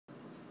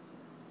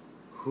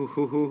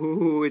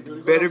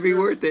It better be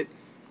worth it.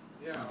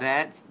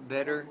 That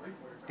better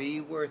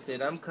be worth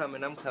it. I'm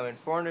coming.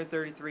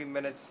 433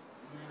 minutes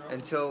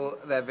until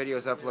that video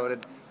is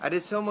uploaded. I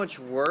did so much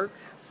work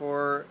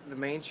for the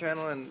main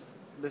channel, and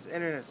this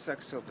internet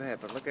sucks so bad.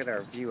 But look at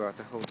our view out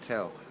the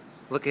hotel.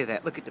 Look at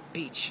that. Look at the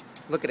beach.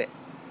 Look at it.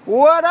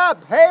 What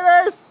up,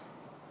 haters?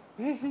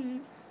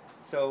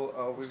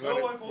 So we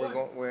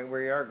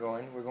are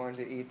going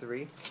to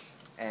E3,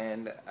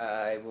 and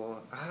I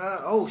will.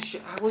 Oh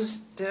shit!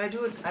 Did I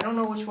do it? I don't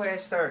know which way I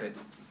started.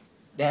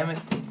 Damn it!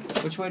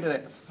 Which way did I?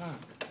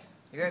 Fuck!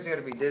 You guys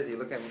gotta be dizzy.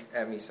 Look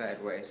at me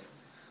sideways.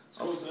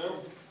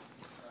 Oh,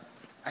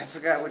 I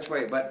forgot which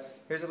way, but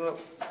here's a little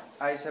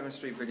I-7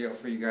 Street video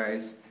for you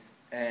guys,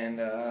 and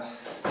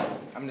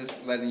I'm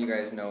just letting you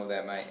guys know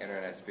that my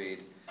internet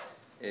speed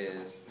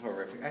is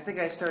horrific. I think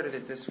I started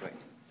it this way.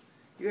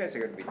 You guys are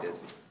gonna be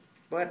dizzy,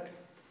 but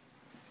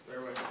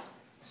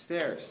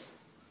stairs.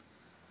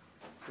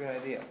 It's a good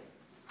idea.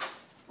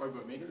 Right,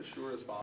 but make it as short as possible.